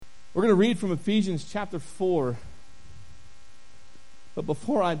We're going to read from Ephesians chapter 4. But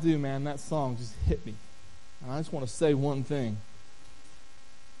before I do, man, that song just hit me. And I just want to say one thing.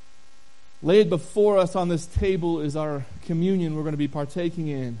 Laid before us on this table is our communion we're going to be partaking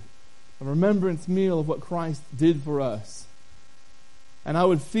in. A remembrance meal of what Christ did for us. And I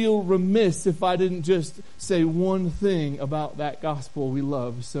would feel remiss if I didn't just say one thing about that gospel we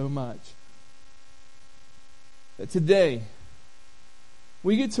love so much. That today,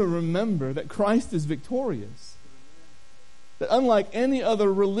 we get to remember that Christ is victorious. That unlike any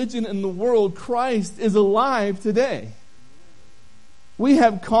other religion in the world, Christ is alive today. We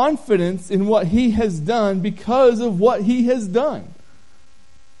have confidence in what He has done because of what He has done.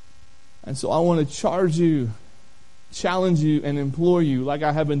 And so I want to challenge you, and implore you, like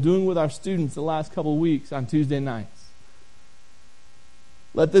I have been doing with our students the last couple of weeks on Tuesday nights.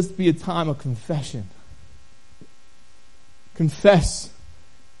 Let this be a time of confession. Confess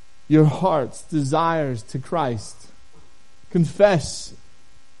your heart's desires to Christ. Confess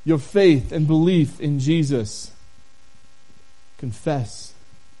your faith and belief in Jesus. Confess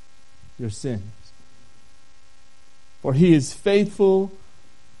your sins. For He is faithful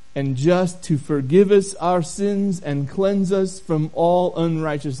and just to forgive us our sins and cleanse us from all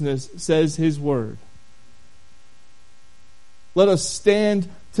unrighteousness, says His Word. Let us stand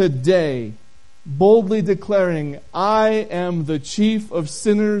today boldly declaring, I am the chief of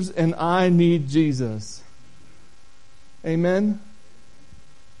sinners and I need Jesus. Amen.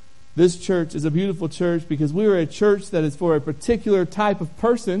 This church is a beautiful church because we are a church that is for a particular type of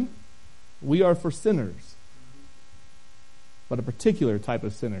person. We are for sinners. But a particular type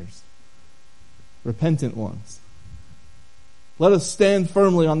of sinners. Repentant ones. Let us stand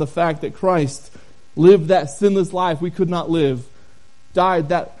firmly on the fact that Christ lived that sinless life we could not live. Died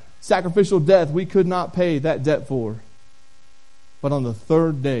that sacrificial death we could not pay that debt for. But on the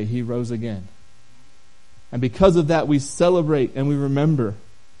third day He rose again. And because of that we celebrate and we remember.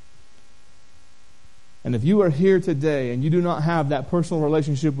 And if you are here today and you do not have that personal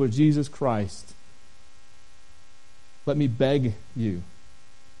relationship with Jesus Christ, let me beg you,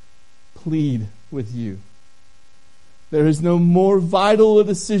 plead with you. There is no more vital a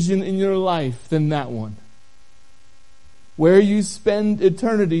decision in your life than that one. Where you spend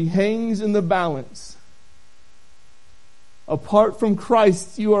eternity hangs in the balance. Apart from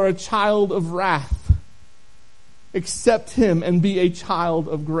Christ, you are a child of wrath. Accept Him and be a child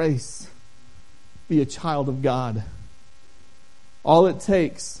of grace. Be a child of God. All it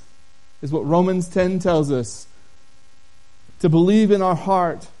takes is what Romans 10 tells us. To believe in our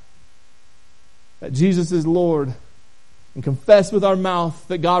heart that Jesus is Lord and confess with our mouth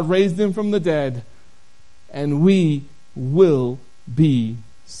that God raised Him from the dead, and we will be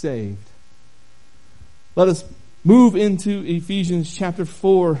saved. Let us move into Ephesians chapter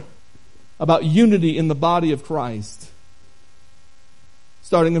 4 about unity in the body of Christ.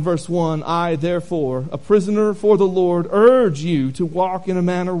 Starting in verse 1, I, therefore, a prisoner for the Lord, urge you to walk in a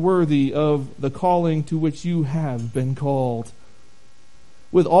manner worthy of the calling to which you have been called,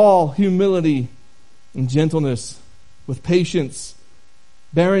 with all humility and gentleness, with patience,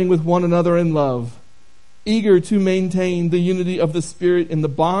 bearing with one another in love, eager to maintain the unity of the Spirit in the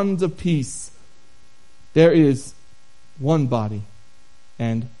bonds of peace. There is one body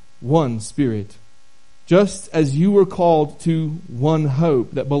and one Spirit, just as you were called to one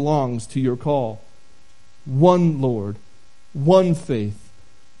hope that belongs to your call. One Lord, one faith,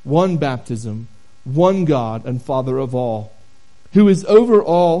 one baptism, one God and Father of all, who is over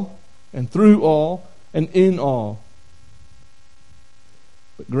all and through all and in all.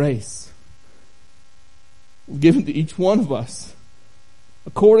 But grace was given to each one of us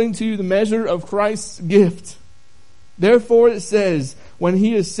according to the measure of Christ's gift. Therefore it says, when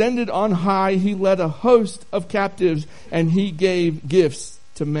He ascended on high, He led a host of captives and He gave gifts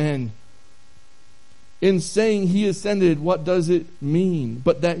to men. In saying He ascended, what does it mean?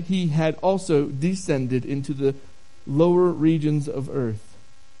 But that He had also descended into the lower regions of earth.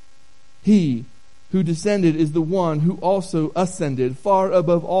 He who descended is the one who also ascended far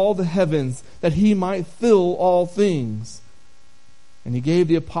above all the heavens, that He might fill all things. And He gave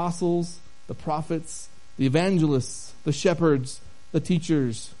the apostles, the prophets, the evangelists, the shepherds, the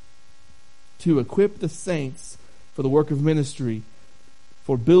teachers, to equip the saints for the work of ministry,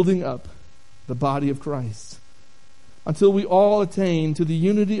 for building up the body of Christ, until we all attain to the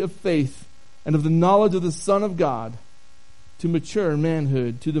unity of faith and of the knowledge of the Son of God, to mature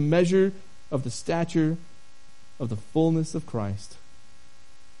manhood, to the measure of the stature of the fullness of Christ,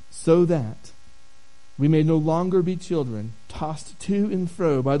 so that we may no longer be children, tossed to and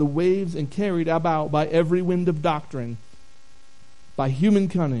fro by the waves and carried about by every wind of doctrine, by human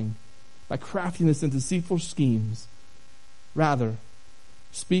cunning by craftiness and deceitful schemes. Rather,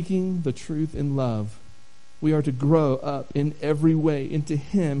 speaking the truth in love, we are to grow up in every way into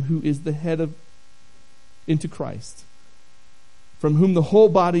Him who is the head of, into Christ, from whom the whole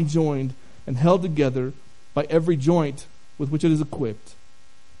body joined and held together by every joint with which it is equipped,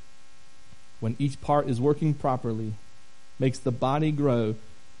 when each part is working properly, makes the body grow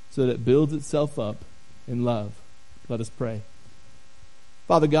so that it builds itself up in love. Let us pray.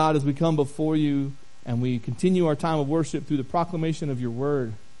 Father God, as we come before you and we continue our time of worship through the proclamation of your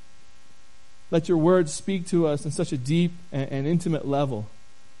word, let your word speak to us in such a deep and intimate level.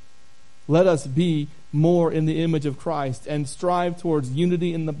 Let us be more in the image of Christ and strive towards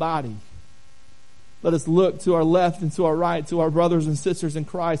unity in the body. Let us look to our left and to our right, to our brothers and sisters in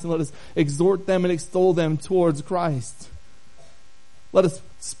Christ, and let us exhort them and extol them towards Christ. Let us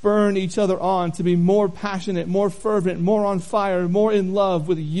spurn each other on to be more passionate, more fervent, more on fire, more in love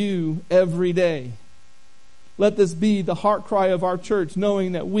with you every day. Let this be the heart cry of our church,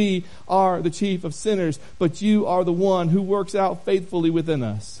 knowing that we are the chief of sinners, but you are the one who works out faithfully within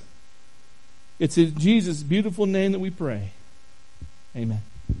us. It's in Jesus' beautiful name that we pray. Amen.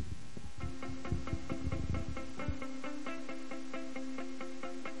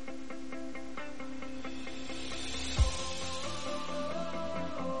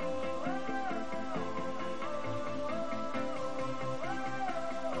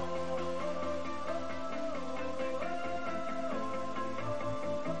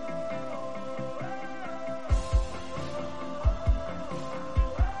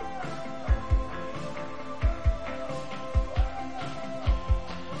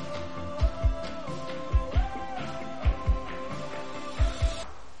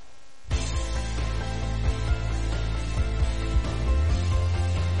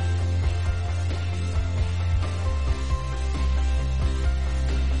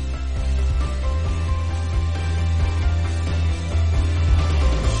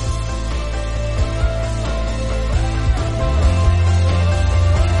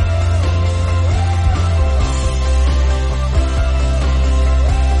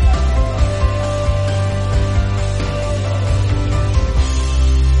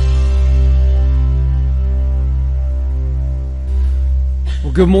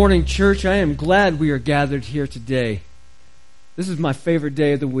 Good morning, church. I am glad we are gathered here today. This is my favorite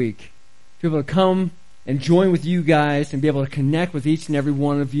day of the week. To be able to come and join with you guys and be able to connect with each and every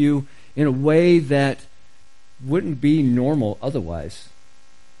one of you in a way that wouldn't be normal otherwise.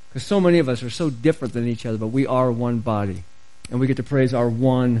 Because so many of us are so different than each other, but we are one body. And we get to praise our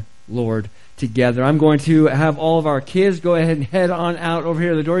one Lord together. I'm going to have all of our kids go ahead and head on out over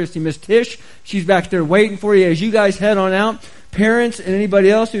here to the door. You'll see Miss Tish. She's back there waiting for you as you guys head on out. Parents and anybody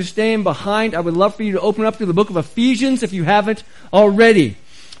else who's staying behind, I would love for you to open up to the book of Ephesians if you haven't already.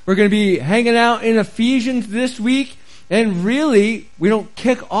 We're going to be hanging out in Ephesians this week, and really, we don't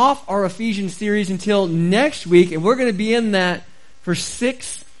kick off our Ephesians series until next week, and we're going to be in that for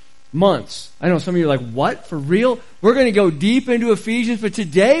 6 months. I know some of you are like, what? For real? We're going to go deep into Ephesians, but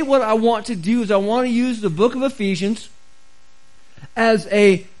today what I want to do is I want to use the book of Ephesians as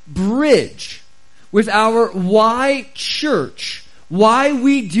a bridge with our why church, why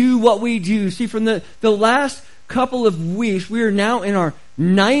we do what we do. See, from the last couple of weeks, we are now in our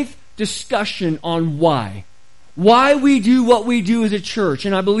 9th discussion on why. Why we do what we do as a church.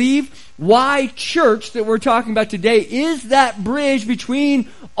 And I believe why church that we're talking about today is that bridge between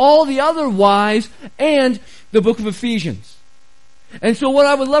all the other whys and the book of Ephesians. And so what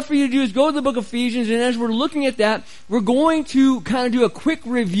I would love for you to do is go to the book of Ephesians, and as we're looking at that, we're going to kind of do a quick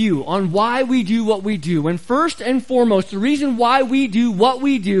review on why we do what we do. And first and foremost, the reason why we do what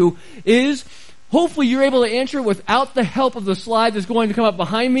we do is, hopefully you're able to answer it without the help of the slide that's going to come up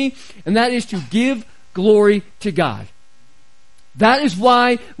behind me, and that is to give glory to God. That is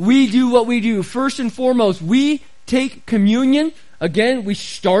why we do what we do. First and foremost, we take communion. Again, we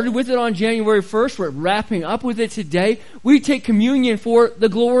started with it on January 1st. We're wrapping up with it today. We take communion for the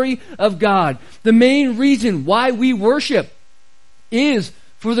glory of God. The main reason why we worship is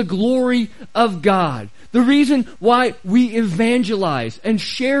for the glory of God. The reason why we evangelize and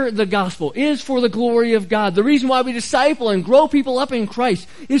share the gospel is for the glory of God. The reason why we disciple and grow people up in Christ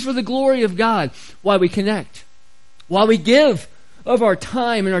is for the glory of God. Why we connect. Why we give of our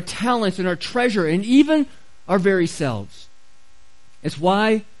time and our talents and our treasure and even our very selves. It's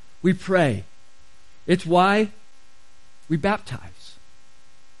why we pray. It's why we baptize.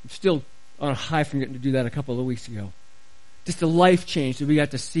 I'm still on a high from getting to do that a couple of weeks ago. Just a life change that we got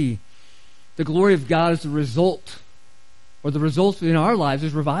to see. The glory of God is the result, or the result in our lives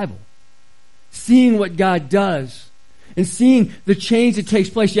is revival. Seeing what God does and seeing the change that takes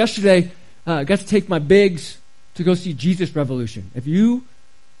place. Yesterday, got to take my bigs to go see Jesus Revolution. If you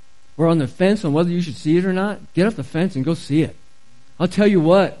were on the fence on whether you should see it or not, get off the fence and go see it. I'll tell you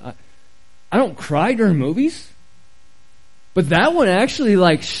what, I don't cry during movies, but that one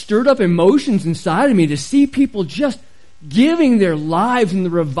actually stirred up emotions inside of me to see people just giving their lives in the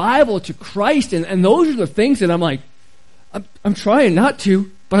revival to Christ, and those are the things that I'm trying not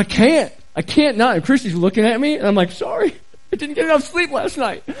to, but I can't. I can't not. And Christy's looking at me, and I'm like, sorry, I didn't get enough sleep last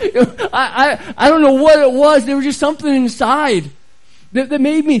night. I don't know what it was. There was just something inside that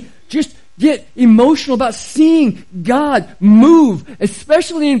made me just get emotional about seeing God move,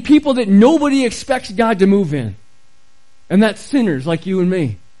 especially in people that nobody expects God to move in. And that's sinners like you and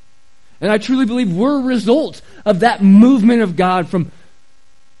me. And I truly believe we're a result of that movement of God from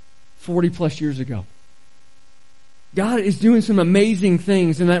 40 plus years ago. God is doing some amazing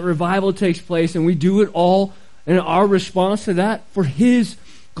things, and that revival takes place, and we do it all in our response to that for His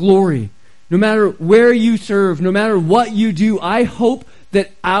glory. No matter where you serve, no matter what you do, I hope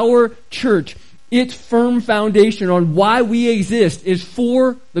that our church, its firm foundation on why we exist, is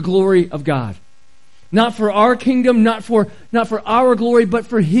for the glory of God. Not for our kingdom, not for our glory, but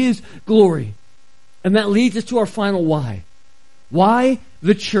for His glory. And that leads us to our final why. Why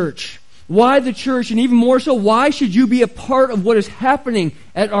the church? Why the church? And even more so, why should you be a part of what is happening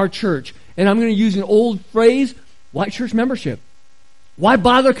at our church? And I'm going to use an old phrase, why church membership? Why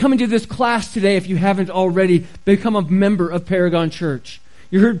bother coming to this class today if you haven't already become a member of Paragon Church?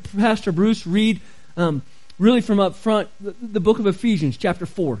 You heard Pastor Bruce read really from up front the book of Ephesians, chapter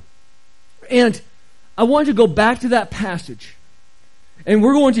 4. And I want to go back to that passage. And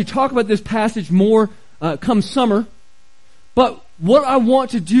we're going to talk about this passage more come summer. But what I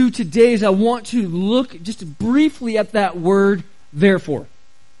want to do today is I want to look just briefly at that word, therefore.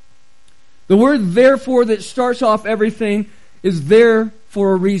 The word therefore that starts off everything is there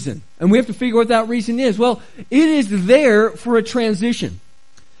for a reason. And we have to figure what that reason is. Well, it is there for a transition.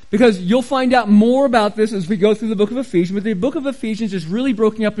 Because you'll find out more about this as we go through the book of Ephesians. But the book of Ephesians is really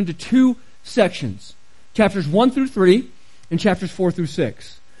broken up into two sections. Chapters 1 through 3 and chapters 4 through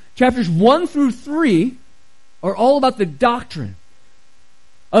 6. Chapters 1 through 3 are all about the doctrine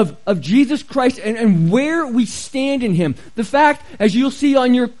of Jesus Christ and where we stand in Him. The fact, as you'll see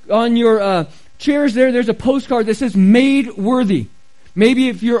on your chairs there's a postcard that says "Made Worthy." Maybe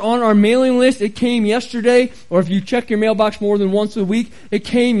if you're on our mailing list, it came yesterday, or if you check your mailbox more than once a week, it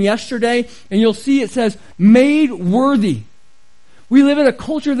came yesterday, and you'll see it says "Made Worthy." We live in a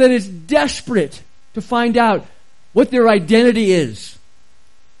culture that is desperate to find out what their identity is.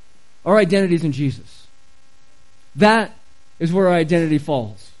 Our identity is in Jesus. That is where our identity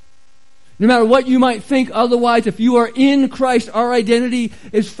falls. No matter what you might think otherwise, if you are in Christ, our identity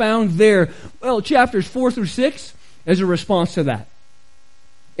is found there. Well, chapters 4 through 6 is a response to that.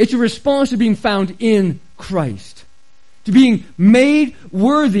 It's a response to being found in Christ. To being made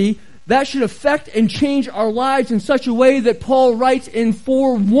worthy, that should affect and change our lives in such a way that Paul writes in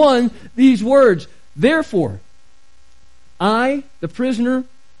 4:1 these words, "Therefore, I, the prisoner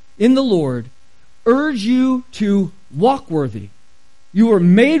in the Lord, urge you to walk worthy." You were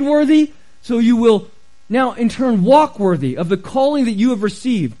made worthy, so you will now in turn walk worthy of the calling that you have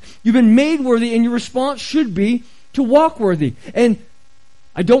received. You've been made worthy, and your response should be to walk worthy. And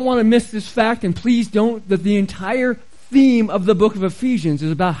I don't want to miss this fact, and please don't, that the entire theme of the book of Ephesians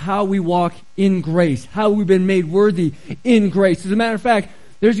is about how we walk in grace, how we've been made worthy in grace. As a matter of fact,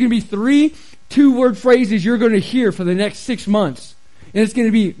 there's going to be 3 two-word phrases you're going to hear for the next 6 months. And it's going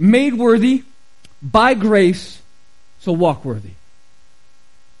to be made worthy, by grace, so walk worthy.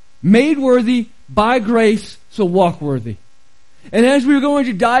 Made worthy, by grace, so walk worthy. And as we're going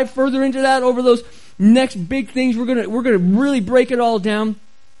to dive further into that over those next big things, we're going to really break it all down.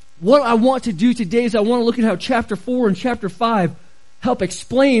 What I want to do today is I want to look at how chapter 4 and chapter 5 help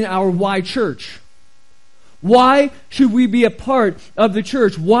explain our why church. Why should we be a part of the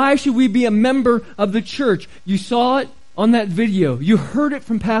church? Why should we be a member of the church? You saw it on that video. You heard it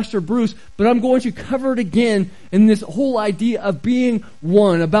from Pastor Bruce, but I'm going to cover it again in this whole idea of being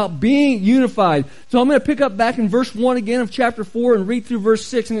one, about being unified. So I'm going to pick up back in verse 1 again of chapter 4 and read through verse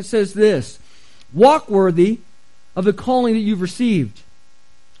 6, and it says this: "Walk worthy of the calling that you've received,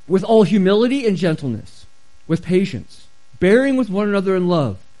 with all humility and gentleness, with patience, bearing with one another in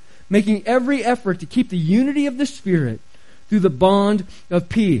love, making every effort to keep the unity of the Spirit through the bond of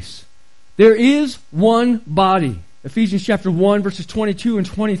peace. There is one body." Ephesians chapter 1 verses 22 and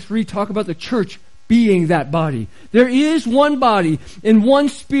 23 talk about the church being that body. There is one body and one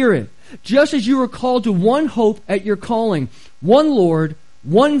Spirit, just as you were called to one hope at your calling, one Lord,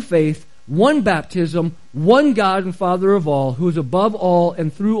 one faith, one baptism, one God and Father of all, who is above all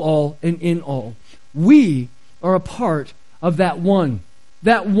and through all and in all. We are a part of that one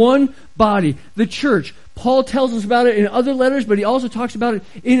body, the church. Paul tells us about it in other letters, but he also talks about it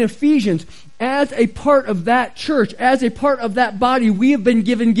in Ephesians. As a part of that church, as a part of that body, we have been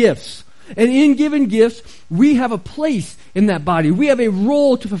given gifts. And in given gifts, we have a place in that body. We have a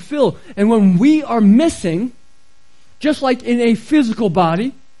role to fulfill. And when we are missing, just like in a physical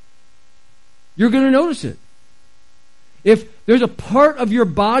body, you're going to notice it. If there's a part of your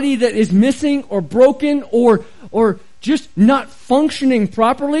body that is missing or broken or just not functioning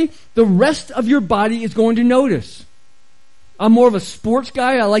properly, the rest of your body is going to notice. I'm more of a sports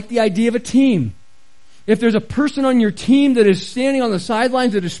guy. I like the idea of a team. If there's a person on your team that is standing on the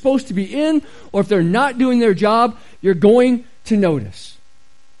sidelines that is supposed to be in, or if they're not doing their job, you're going to notice.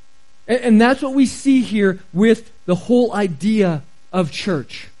 And that's what we see here with the whole idea of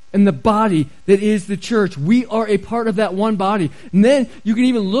church and the body that is the church. We are a part of that one body. And then you can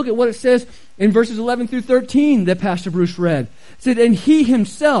even look at what it says in verses 11 through 13 that Pastor Bruce read. It said, and he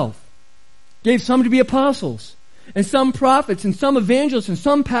himself gave some to be apostles, and some prophets, and some evangelists, and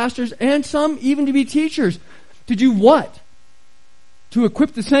some pastors, and some even to be teachers. To do what? To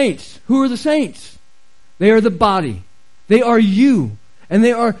equip the saints. Who are the saints? They are the body. They are you. And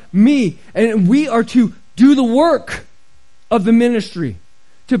they are me. And we are to do the work of the ministry,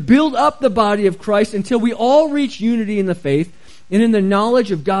 to build up the body of Christ until we all reach unity in the faith and in the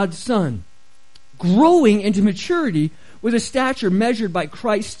knowledge of God's Son, growing into maturity with a stature measured by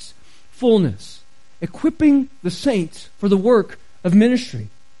Christ's fullness, equipping the saints for the work of ministry.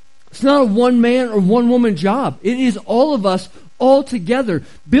 It's not a one-man or one-woman job. It is all of us all together,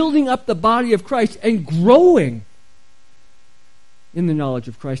 building up the body of Christ and growing in the knowledge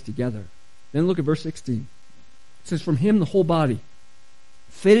of Christ together. Then look at verse 16. It says, from him the whole body,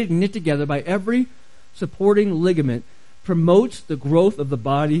 fitted and knit together by every supporting ligament, promotes the growth of the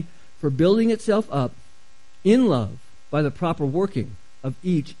body for building itself up in love by the proper working of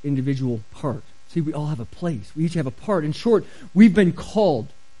each individual part. See, we all have a place. We each have a part. In short, we've been called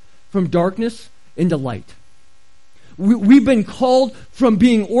from darkness into light. We've been called from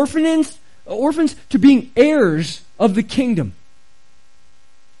being orphans to being heirs of the kingdom.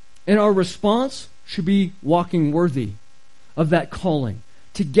 And our response should be walking worthy of that calling.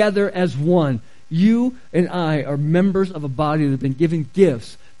 Together as one, you and I are members of a body that have been given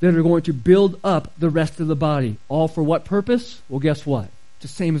gifts that are going to build up the rest of the body. All for what purpose? Well, guess what? It's the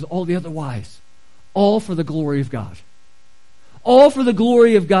same as all the other whys. All for the glory of God. All for the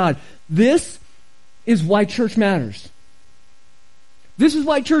glory of God. This is why church matters. This is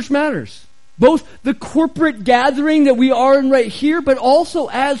why church matters. Both the corporate gathering that we are in right here, but also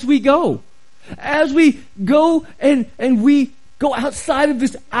as we go. As we go and we go outside of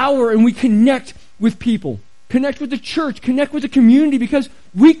this hour and we connect with people. Connect with the church. Connect with the community, because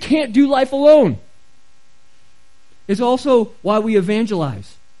we can't do life alone. It's also why we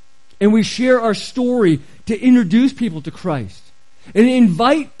evangelize. And we share our story to introduce people to Christ. And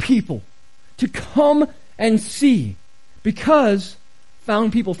invite people to come and see. Because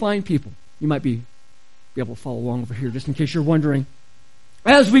found people find people. You might be able to follow along over here just in case you're wondering.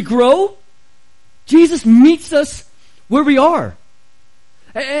 As we grow, Jesus meets us where we are.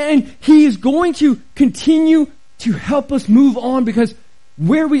 And He is going to continue to help us move on, because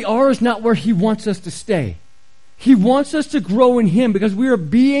where we are is not where He wants us to stay. He wants us to grow in Him because we are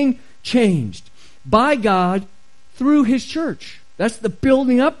being changed by God through His church. That's the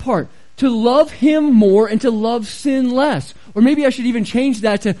building up part. To love Him more and to love sin less. Or maybe I should even change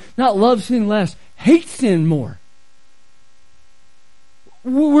that to not love sin less, hate sin more.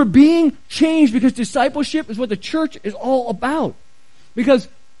 We're being changed because discipleship is what the church is all about. Because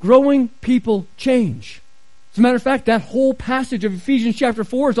growing people change. As a matter of fact, that whole passage of Ephesians chapter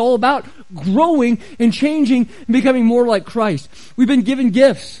 4 is all about growing and changing and becoming more like Christ. We've been given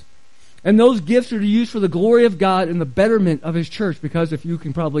gifts. And those gifts are to use for the glory of God and the betterment of His church. Because if you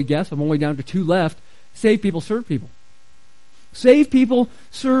can probably guess, I'm only down to 2 left. Save people, serve people. Save people,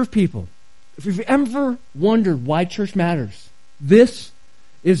 serve people. If you've ever wondered why church matters, this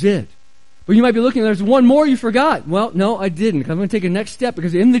is it. But you might be looking, there's one more you forgot. Well, no, I didn't. Because I'm going to take a next step,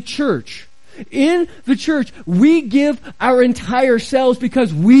 because in the church, we give our entire selves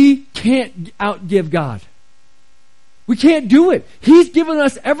because we can't outgive God. We can't do it. He's given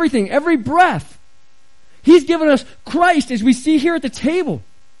us everything, every breath. He's given us Christ, as we see here at the table.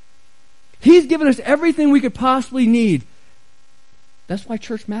 He's given us everything we could possibly need. That's why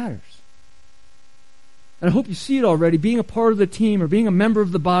church matters. And I hope you see it already. Being a part of the team, or being a member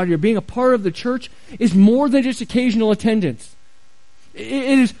of the body, or being a part of the church is more than just occasional attendance.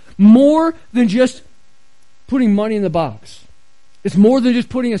 It is more than just putting money in the box. It's more than just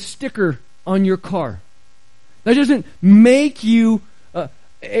putting a sticker on your car. That doesn't make you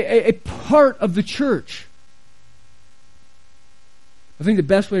a part of the church. I think the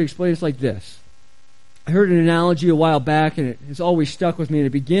best way to explain it is like this. I heard an analogy a while back, and it has always stuck with me, and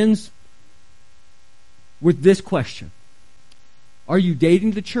it begins with this question. Are you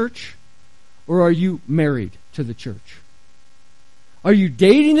dating the church, or are you married to the church? Are you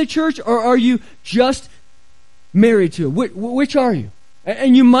dating the church, or are you just married to it? Which are you?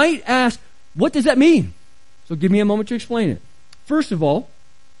 And you might ask, what does that mean? So give me a moment to explain it. First of all,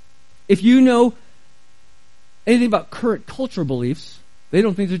 if you know anything about current cultural beliefs, they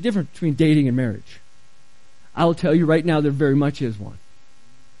don't think there's a difference between dating and marriage. I will tell you right now there very much is one.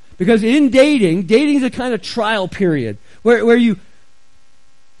 Because in dating is a kind of trial period where you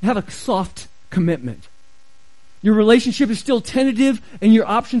have a soft commitment. Your relationship is still tentative and your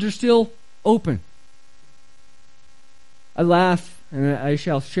options are still open. I laugh, and I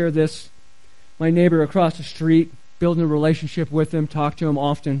shall share this. My neighbor across the street, building a relationship with him, talk to him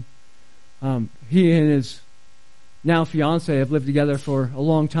often. He and his now fiance have lived together for a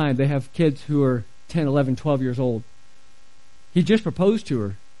long time. They have kids who are 10, 11, 12 years old. He just proposed to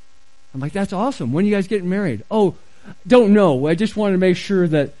her. I'm like, that's awesome. When are you guys getting married? Oh, don't know. I just wanted to make sure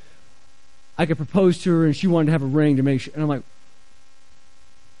that I could propose to her and she wanted to have a ring to make sure. And I'm like,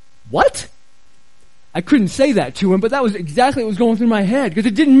 what? I couldn't say that to him, but that was exactly what was going through my head because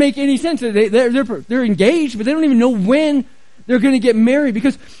it didn't make any sense. They're engaged, but they don't even know when they're going to get married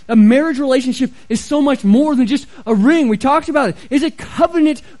because a marriage relationship is so much more than just a ring. We talked about it. It's a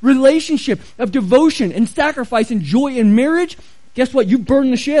covenant relationship of devotion and sacrifice and joy in marriage. Guess what? You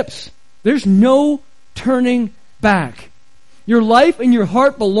burn the ships. There's no turning back. Your life and your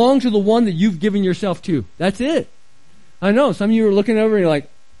heart belong to the one that you've given yourself to. That's it. I know. Some of you are looking over and you're like,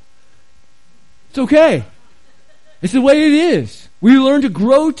 it's okay. It's the way it is. We learn to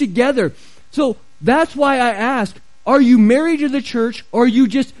grow together. So that's why I ask, are you married to the church or are you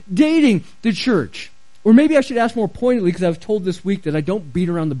just dating the church? Or maybe I should ask more pointedly because I was told this week that I don't beat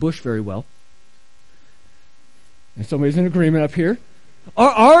around the bush very well. And somebody's in agreement up here.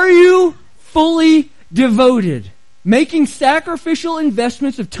 Are you fully devoted? Making sacrificial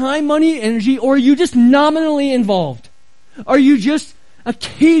investments of time, money, and energy, or are you just nominally involved? Are you just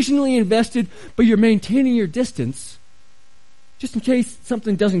occasionally invested, but you're maintaining your distance just in case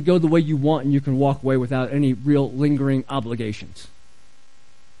something doesn't go the way you want and you can walk away without any real lingering obligations?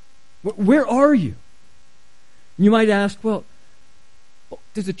 Where are you? You might ask, well,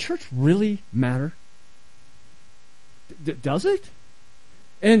 does the church really matter? Does it?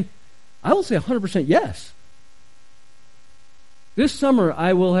 And I will say 100% yes. This summer,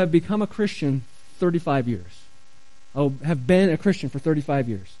 I will have become a Christian 35 years. I have been a Christian for 35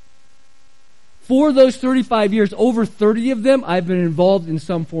 years. For those 35 years, over 30 of them, I've been involved in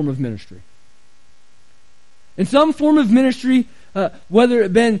some form of ministry. In some form of ministry, whether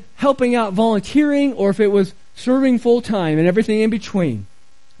it been helping out volunteering or if it was serving full-time and everything in between,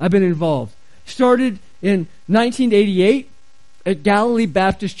 I've been involved. Started in 1988 at Galilee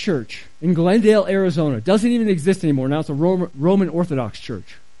Baptist Church in Glendale, Arizona. Doesn't even exist anymore. Now it's a Roman Orthodox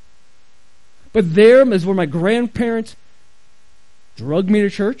church. But there is where my grandparents drugged me to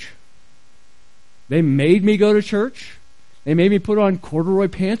church. They made me go to church. They made me put on corduroy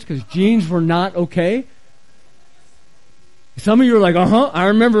pants because jeans were not okay. Some of you are like, I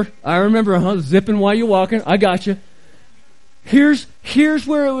remember, zipping while you're walking. I got you. Here's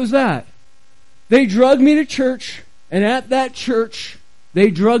where it was at. They drugged me to church, and at that church, they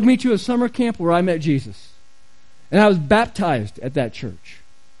drugged me to a summer camp where I met Jesus. And I was baptized at that church.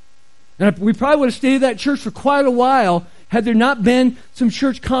 And we probably would have stayed at that church for quite a while had there not been some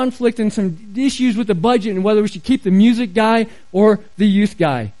church conflict and some issues with the budget and whether we should keep the music guy or the youth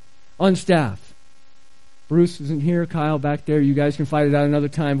guy on staff. Bruce isn't here, Kyle back there. You guys can fight it out another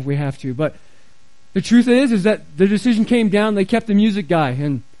time if we have to. But the truth is that the decision came down, they kept the music guy,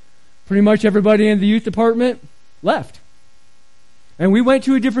 and pretty much everybody in the youth department left. And we went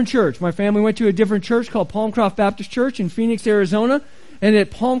to a different church. My family went to a different church called Palmcroft Baptist Church in Phoenix, Arizona. And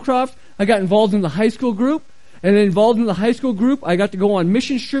at Palmcroft, I got involved in the high school group. And involved in the high school group, I got to go on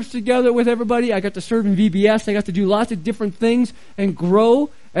mission trips together with everybody. I got to serve in VBS. I got to do lots of different things and grow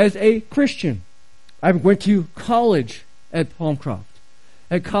as a Christian. I went to college at Palmcroft.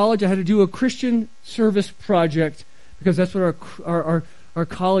 At college, I had to do a Christian service project because that's what our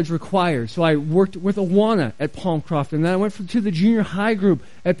college required. So I worked with Awana at Palmcroft, and then I went to the junior high group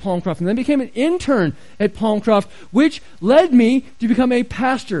at Palmcroft, and then became an intern at Palmcroft, which led me to become a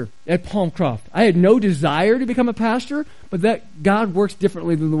pastor at Palmcroft. I had no desire to become a pastor, but that God works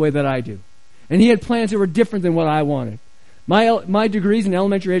differently than the way that I do. And He had plans that were different than what I wanted. My degree's in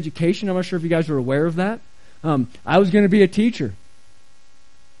elementary education. I'm not sure if you guys are aware of that. I was going to be a teacher.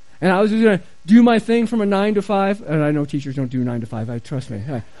 And I was just going to do my thing from a 9 to 5. And I know teachers don't do 9 to 5. Trust me.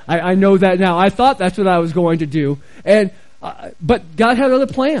 I know that now. I thought that's what I was going to do. But God had other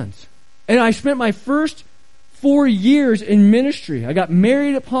plans. And I spent my first 4 years in ministry. I got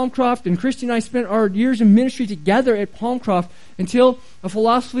married at Palmcroft, and Christy and I spent our years in ministry together at Palmcroft until a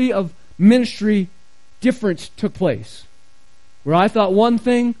philosophy of ministry difference took place. Where I thought one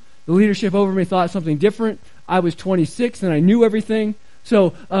thing, the leadership over me thought something different. I was 26 and I knew everything.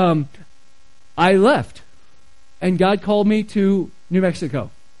 So I left, and God called me to New Mexico.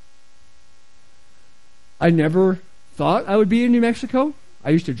 I never thought I would be in New Mexico.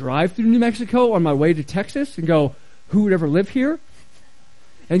 I used to drive through New Mexico on my way to Texas and go, who would ever live here?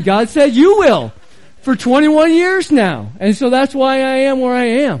 And God said, you will, for 21 years now. And so that's why I am where I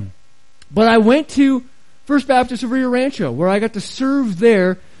am. But I went to First Baptist of Rio Rancho, where I got to serve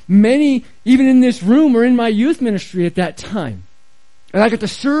there. Many, even in this room, were in my youth ministry at that time. And I got to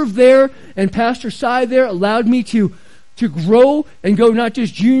serve there, and Pastor Sy there allowed me to grow and go not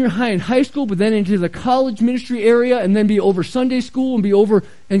just junior high and high school, but then into the college ministry area, and then be over Sunday school and be over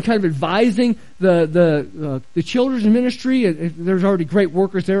and kind of advising the children's ministry. There's already great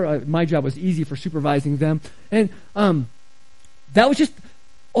workers there. My job was easy for supervising them. And that was just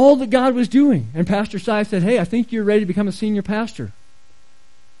all that God was doing. And Pastor Sy said, hey, I think you're ready to become a senior pastor.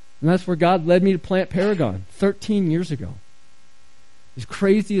 And that's where God led me to plant Paragon 13 years ago. As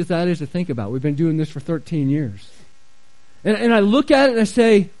crazy as that is to think about, we've been doing this for 13 years. And I look at it and I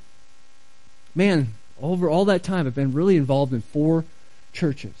say, man, over all that time, I've been really involved in 4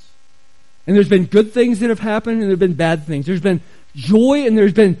 churches. And there's been good things that have happened, and there have been bad things. There's been joy, and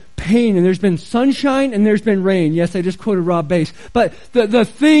there's been pain, and there's been sunshine, and there's been rain. Yes, I just quoted Rob Bass. But the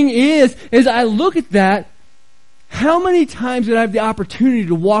thing is I look at that, how many times did I have the opportunity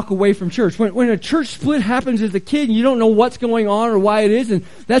to walk away from church? When a church split happens as a kid and you don't know what's going on or why it is, and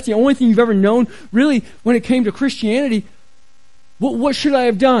that's the only thing you've ever known, really, when it came to Christianity, what should I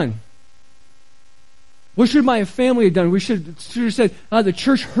have done? What should my family have done? We should have said, the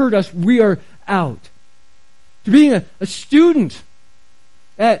church hurt us, we are out. To being a student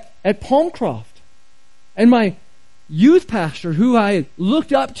at Palmcroft, and my youth pastor, who I had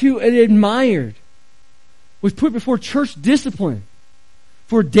looked up to and admired, was put before church discipline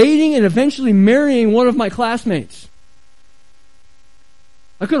for dating and eventually marrying one of my classmates.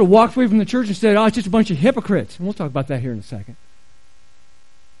 I could have walked away from the church and said, it's just a bunch of hypocrites. And we'll talk about that here in a second.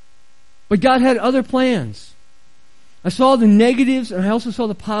 But God had other plans. I saw the negatives, and I also saw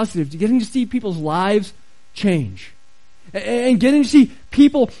the positives. Getting to see people's lives change. And getting to see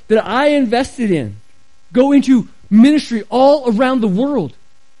people that I invested in go into ministry all around the world.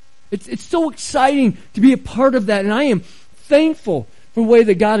 It's so exciting to be a part of that, and I am thankful for the way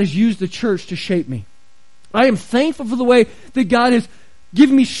that God has used the church to shape me. I am thankful for the way that God has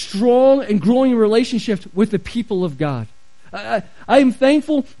given me strong and growing relationships with the people of God. I am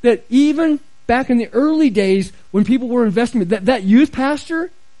thankful that even back in the early days when people were investing, that youth pastor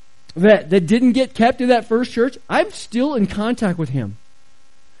that didn't get kept in that first church, I'm still in contact with him.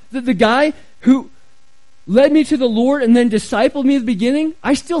 The guy who led me to the Lord and then discipled me at the beginning,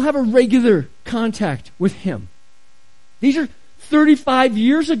 I still have a regular contact with him. These are 35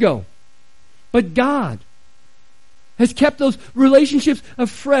 years ago. But God has kept those relationships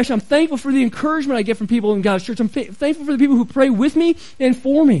afresh. I'm thankful for the encouragement I get from people in God's church. I'm thankful for the people who pray with me and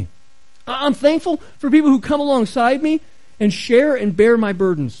for me. I'm thankful for people who come alongside me and share and bear my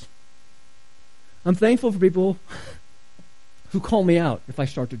burdens. I'm thankful for people who call me out if I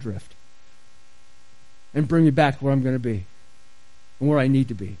start to drift and bring me back to where I'm going to be and where I need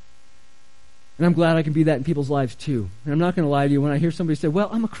to be. And I'm glad I can be that in people's lives too. And I'm not going to lie to you, when I hear somebody say, well,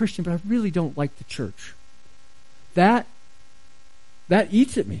 I'm a Christian, but I really don't like the church. That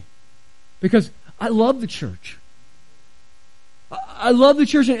eats at me. Because I love the church. I love the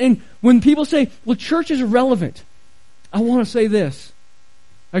church. And when people say, well, church is irrelevant, I want to say this.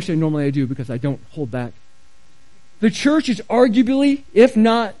 Actually, normally I do because I don't hold back. The church is arguably, if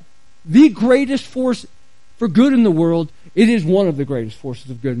not the greatest force for good in the world, it is one of the greatest forces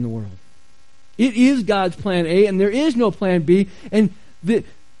of good in the world. It is God's plan A, and there is no plan B. And the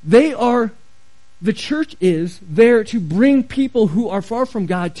church is there to bring people who are far from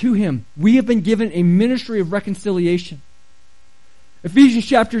God to Him. We have been given a ministry of reconciliation. Ephesians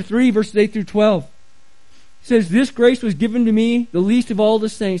chapter 3, verses 8 through 12. It says, "This grace was given to me, the least of all the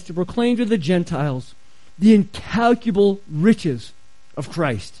saints, to proclaim to the Gentiles the incalculable riches of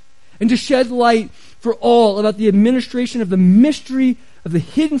Christ, and to shed light for all about the administration of the mystery of the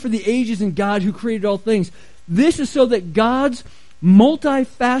hidden for the ages in God who created all things. This is so that God's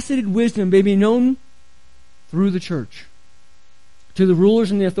multifaceted wisdom may be known through the church to the rulers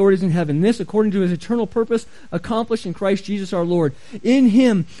and the authorities in heaven. This, according to his eternal purpose, accomplished in Christ Jesus our Lord. In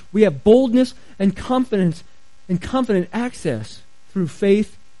him we have boldness and confidence and confident access through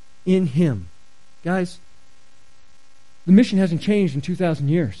faith in him." Guys, the mission hasn't changed in 2,000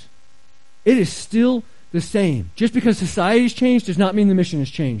 years. It is still the same. Just because society's changed does not mean the mission has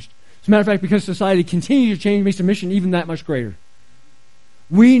changed. As a matter of fact, because society continues to change makes the mission even that much greater.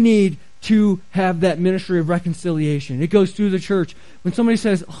 We need to have that ministry of reconciliation. It goes through the church. When somebody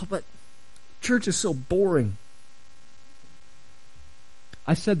says, "Oh, but church is so boring."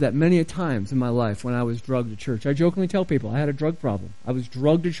 I said that many a times in my life when I was drugged to church. I jokingly tell people I had a drug problem. I was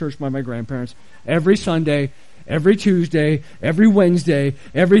drugged to church by my grandparents every Sunday, every Tuesday, every Wednesday,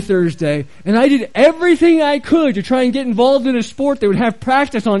 every Thursday, and I did everything I could to try and get involved in a sport that would have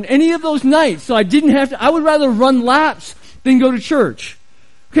practice on any of those nights, so I didn't have to. I would rather run laps than go to church.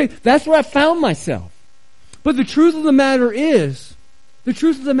 Okay, that's where I found myself. But the truth of the matter is,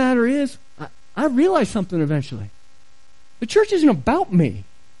 I realized something eventually. The church isn't about me.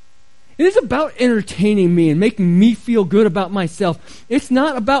 It is about entertaining me and making me feel good about myself. It's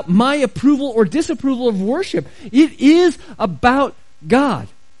not about my approval or disapproval of worship. It is about God.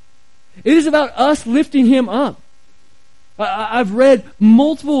 It is about us lifting him up. I've read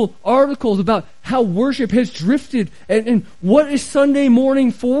multiple articles about how worship has drifted and what is Sunday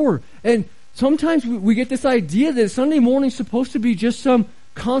morning for. And sometimes we get this idea that Sunday morning is supposed to be just some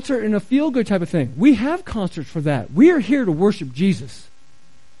concert and a feel-good type of thing. We have concerts for that. We are here to worship Jesus.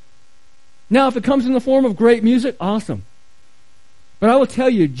 Now, if it comes in the form of great music, awesome. But I will tell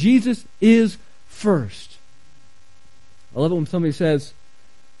you, Jesus is first. I love it when somebody says,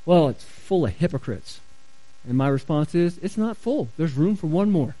 "Well, it's full of hypocrites." And my response is, it's not full. There's room for one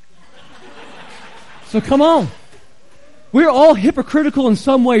more. So come on. We're all hypocritical in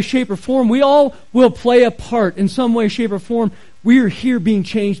some way, shape, or form. We all will play a part in some way, shape, or form. We are here being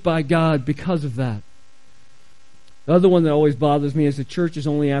changed by God because of that. The other one that always bothers me is the church is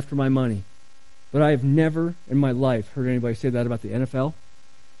only after my money. But I have never in my life heard anybody say that about the NFL,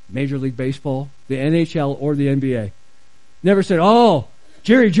 Major League Baseball, the NHL, or the NBA. Never said, "Oh,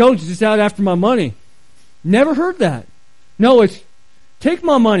 Jerry Jones is just out after my money." Never heard that. No, it's take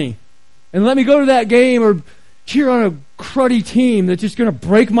my money and let me go to that game or cheer on a cruddy team that's just going to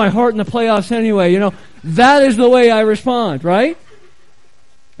break my heart in the playoffs anyway. You know, that is the way I respond, right?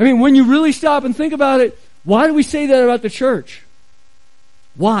 I mean, when you really stop and think about it, why do we say that about the church?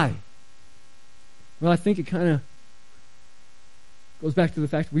 Why? Well, I think it kind of goes back to the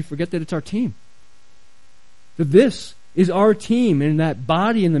fact that we forget that it's our team. That this is our team and that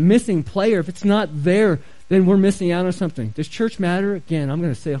body and the missing player. If it's not there, then we're missing out on something. Does church matter? Again, I'm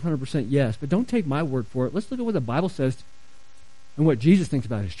going to say 100% yes, but don't take my word for it. Let's look at what the Bible says and what Jesus thinks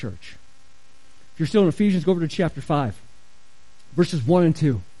about his church. If you're still in Ephesians, go over to chapter 5, verses 1 and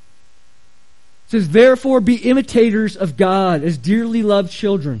 2. It says, "Therefore be imitators of God as dearly loved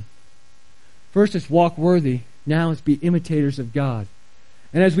children." First it's walk worthy. Now it's be imitators of God.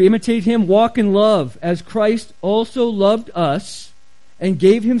 "And as we imitate him, walk in love, as Christ also loved us and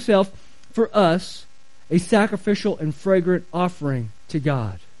gave himself for us a sacrificial and fragrant offering to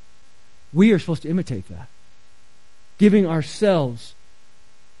God." We are supposed to imitate that. Giving ourselves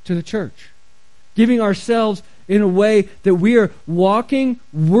to the church. Giving ourselves in a way that we are walking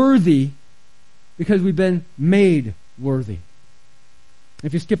worthy because we've been made worthy.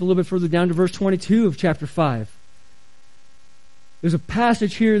 If you skip a little bit further down to verse 22 of chapter 5, there's a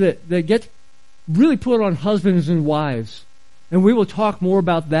passage here that gets really put on husbands and wives. And we will talk more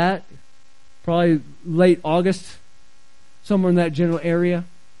about that probably late August, somewhere in that general area,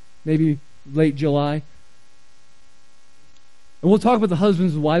 maybe late July. And we'll talk about the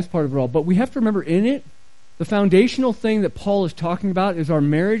husbands and wives part of it all. But we have to remember in it, the foundational thing that Paul is talking about is our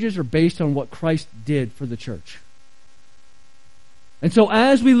marriages are based on what Christ did for the church. And so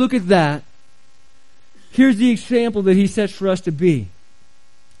as we look at that, here's the example that he sets for us to be.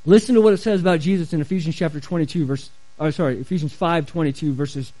 Listen to what it says about Jesus in Ephesians chapter 22, Ephesians 5:22,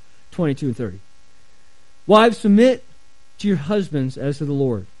 verses 22 and 30. "Wives, submit to your husbands as to the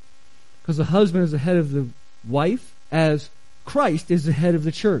Lord, because the husband is the head of the wife, as Christ is the head of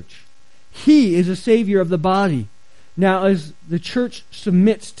the church. He is the Savior of the body. Now, as the church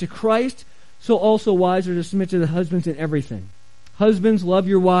submits to Christ, so also wives are to submit to the husbands in everything. Husbands, love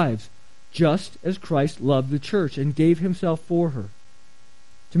your wives, just as Christ loved the church and gave himself for her,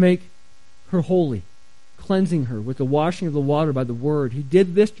 to make her holy, cleansing her with the washing of the water by the word. He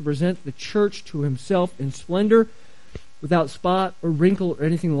did this to present the church to himself in splendor, without spot or wrinkle or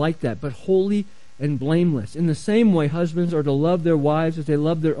anything like that, but holy and blameless. In the same way, husbands are to love their wives as they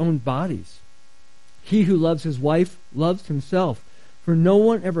love their own bodies. He who loves his wife loves himself, for no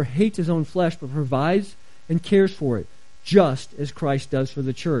one ever hates his own flesh, but provides and cares for it, just as Christ does for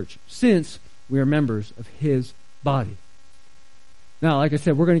the church, since we are members of his body. Now, like I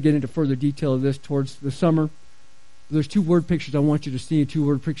said, we're going to get into further detail of this towards the summer. There's two word pictures I want you to see, two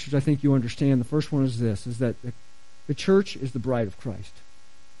word pictures I think you understand. The first one is this, is that the church is the bride of Christ.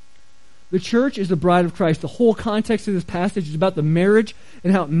 The church is the bride of Christ. The whole context of this passage is about the marriage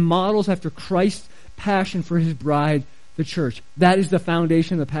and how it models after Christ's passion for his bride, the church. That is the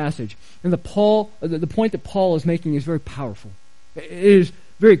foundation of the passage. And the point that Paul is making is very powerful. It is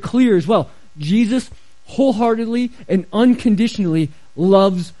very clear as well. Jesus wholeheartedly and unconditionally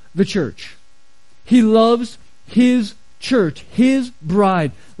loves the church. He loves his church, his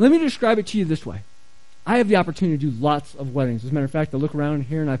bride. Let me describe it to you this way. I have the opportunity to do lots of weddings. As a matter of fact, I look around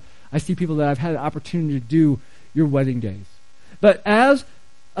here and I see people that I've had the opportunity to do your wedding days. But as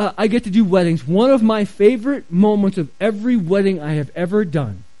I get to do weddings, one of my favorite moments of every wedding I have ever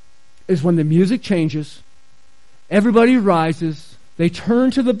done is when the music changes, everybody rises, they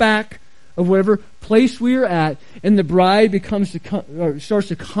turn to the back of whatever place we are at, and the bride starts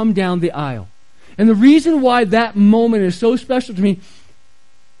to come down the aisle. And the reason why that moment is so special to me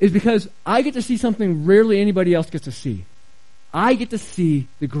is because I get to see something rarely anybody else gets to see. I get to see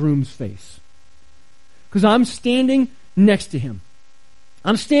the groom's face. Because I'm standing next to him.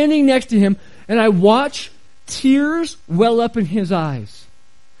 I'm standing next to him, and I watch tears well up in his eyes.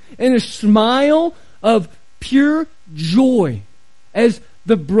 And a smile of pure joy as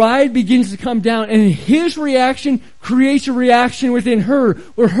the bride begins to come down, and his reaction creates a reaction within her,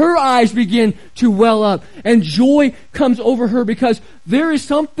 where her eyes begin to well up, and joy comes over her because there is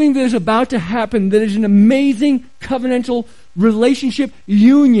something that is about to happen that is an amazing covenantal relationship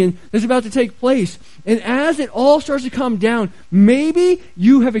union that's about to take place. And as it all starts to come down, maybe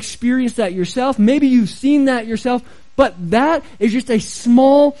you have experienced that yourself, maybe you've seen that yourself, but that is just a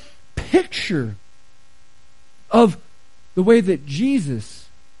small picture of the way that Jesus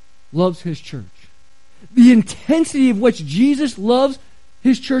loves his church. The intensity of which Jesus loves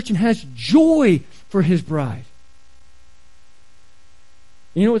his church and has joy for his bride.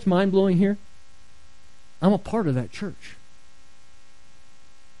 You know what's mind-blowing here? I'm a part of that church.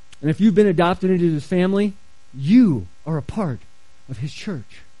 And if you've been adopted into his family, you are a part of his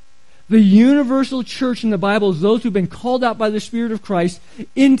church. The universal church in the Bible is those who've been called out by the Spirit of Christ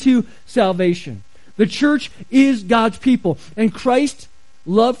into salvation. The church is God's people. And Christ's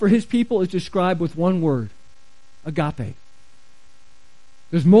love for his people is described with one word: agape.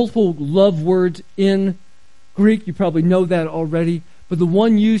 There's multiple love words in Greek. You probably know that already. But the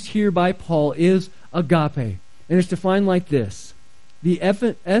one used here by Paul is agape. And it's defined like this: the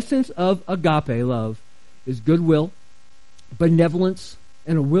essence of agape love is goodwill, benevolence,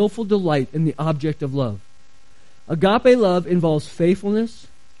 and a willful delight in the object of love. Agape love involves faithfulness,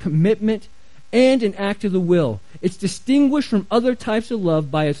 commitment, and an act of the will. It's distinguished from other types of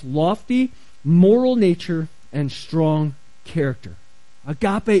love by its lofty, moral nature and strong character.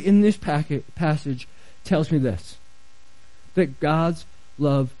 Agape in this passage tells me this: that God's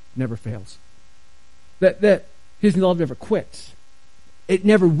love never fails. That his love never quits. It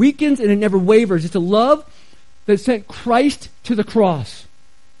never weakens and it never wavers. It's a love that sent Christ to the cross.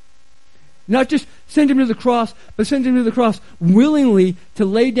 Not just send him to the cross, but send him to the cross willingly to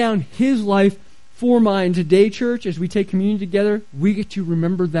lay down his life for mine. Today, church, as we take communion together, we get to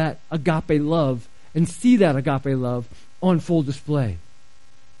remember that agape love and see that agape love on full display.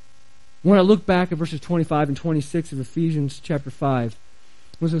 When I look back at verses 25 and 26 of Ephesians chapter 5,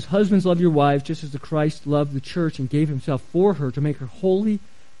 it says, "Husbands, love your wives just as the Christ loved the church and gave himself for her to make her holy,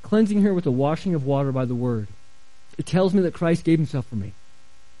 cleansing her with the washing of water by the word." It tells me that Christ gave himself for me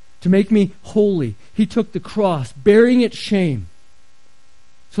to make me holy. He took the cross, bearing its shame,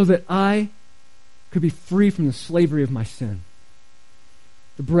 so that I could be free from the slavery of my sin.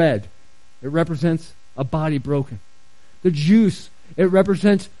 The bread, it represents a body broken. The juice, it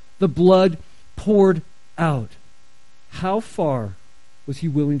represents the blood poured out. How far was he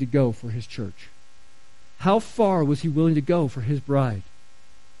willing to go for his church? How far was he willing to go for his bride?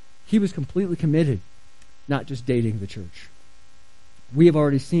 He was completely committed, not just dating the church. We have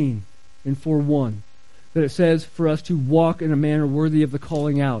already seen in 4:1 that it says for us to walk in a manner worthy of the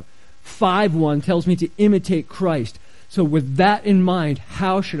calling out. 5:1 tells me to imitate Christ. So with that in mind,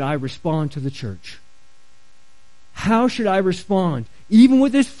 how should I respond to the church? How should I respond? Even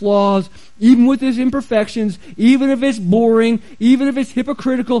with its flaws, even with its imperfections, even if it's boring, even if it's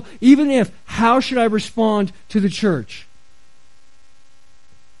hypocritical, how should I respond to the church?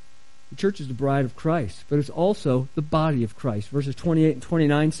 The church is the bride of Christ, but it's also the body of Christ. Verses 28 and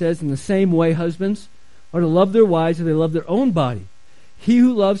 29 says, in the same way, husbands are to love their wives as they love their own body. He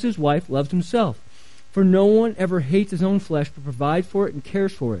who loves his wife loves himself. For no one ever hates his own flesh, but provides for it and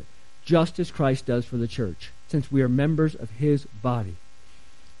cares for it, just as Christ does for the church, since we are members of his body.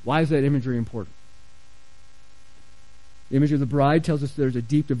 Why is that imagery important? The image of the bride tells us there's a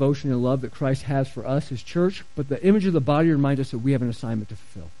deep devotion and love that Christ has for us, his church, but the image of the body reminds us that we have an assignment to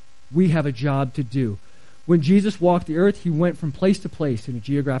fulfill. We have a job to do. When Jesus walked the earth, he went from place to place in a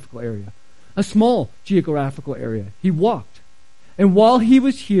geographical area, a small geographical area. He walked. And while he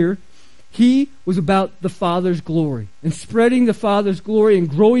was here, he was about the Father's glory and spreading the Father's glory and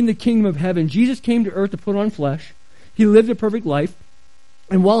growing the kingdom of heaven. Jesus came to earth to put on flesh. He lived a perfect life.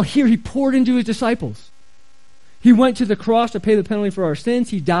 And while here, he poured into his disciples. He went to the cross to pay the penalty for our sins.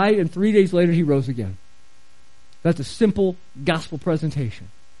 He died, and 3 days later, he rose again. That's a simple gospel presentation.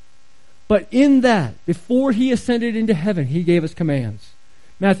 But in that, before he ascended into heaven, he gave us commands.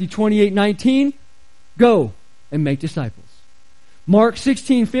 Matthew 28:19, go and make disciples. Mark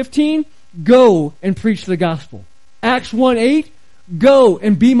 16:15, go and preach the gospel. Acts 1:8, go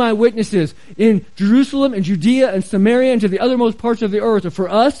and be my witnesses in Jerusalem and Judea and Samaria and to the uttermost parts of the earth. And for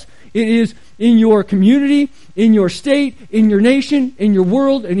us, it is in your community, in your state, in your nation, in your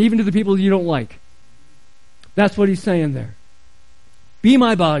world, and even to the people you don't like. That's what he's saying there. Be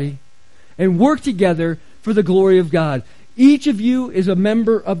my body and work together for the glory of God. Each of you is a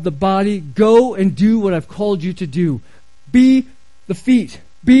member of the body. Go and do what I've called you to do. Be the feet.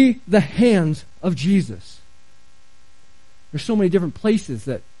 Be the hands of Jesus. There's so many different places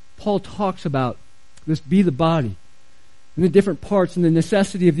that Paul talks about this be the body and the different parts and the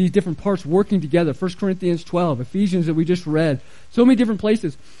necessity of these different parts working together. 1 Corinthians 12, Ephesians that we just read. So many different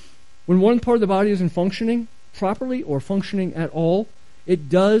places. When one part of the body isn't functioning properly or functioning at all, it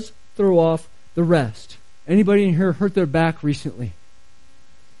does throw off the rest. Anybody in here hurt their back recently?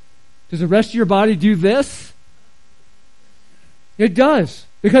 Does the rest of your body do this? It does.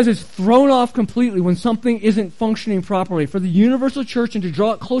 Because it's thrown off completely when something isn't functioning properly. For the universal church and to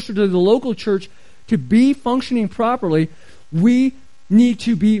draw it closer to the local church to be functioning properly, we need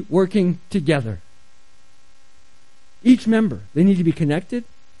to be working together. Each member, they need to be connected.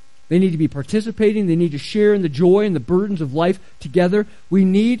 They need to be participating. They need to share in the joy and the burdens of life together. We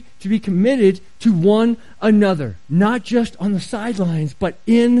need to be committed to one another, not just on the sidelines, but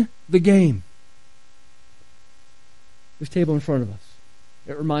in the game. This table in front of us,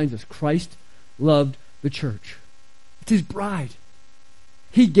 it reminds us Christ loved the church. It's his bride.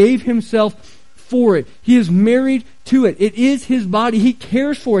 He gave himself for it. He is married to it. It is his body. He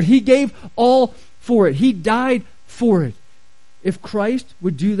cares for it. He gave all for it. He died for it. If Christ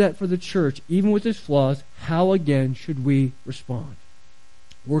would do that for the church, even with his flaws, how again should we respond?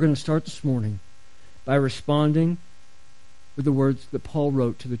 We're going to start this morning by responding with the words that Paul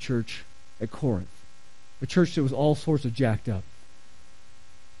wrote to the church at Corinth, a church that was all sorts of jacked up.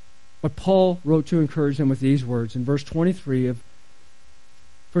 But Paul wrote to encourage them with these words in verse 23 of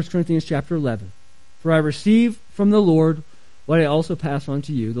 1 Corinthians chapter 11. For I received from the Lord what I also pass on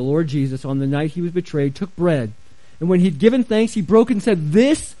to you. The Lord Jesus, on the night he was betrayed, took bread. And when he'd given thanks, he broke it and said,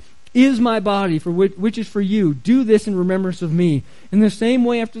 this is my body, for which is for you. Do this in remembrance of me. In the same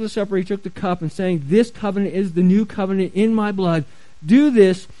way, after the supper, he took the cup and saying, this covenant is the new covenant in my blood. Do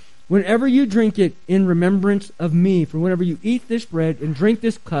this whenever you drink it in remembrance of me. For whenever you eat this bread and drink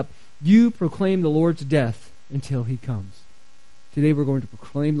this cup, you proclaim the Lord's death until he comes. Today we're going to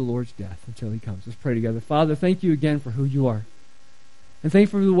proclaim the Lord's death until he comes. Let's pray together. Father, thank you again for who you are. And thank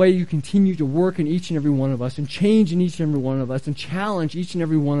you for the way you continue to work in each and every one of us and change in each and every one of us and challenge each and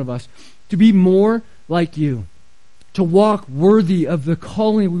every one of us to be more like you, to walk worthy of the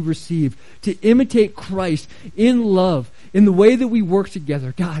calling we receive, to imitate Christ in love, in the way that we work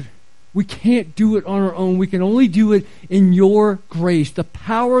together. God, we can't do it on our own. We can only do it in your grace, the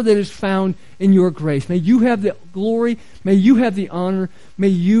power that is found in your grace. May you have the glory. May you have the honor. May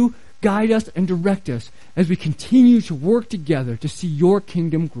you guide us and direct us as we continue to work together to see your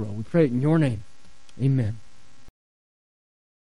kingdom grow. We pray it in your name. Amen.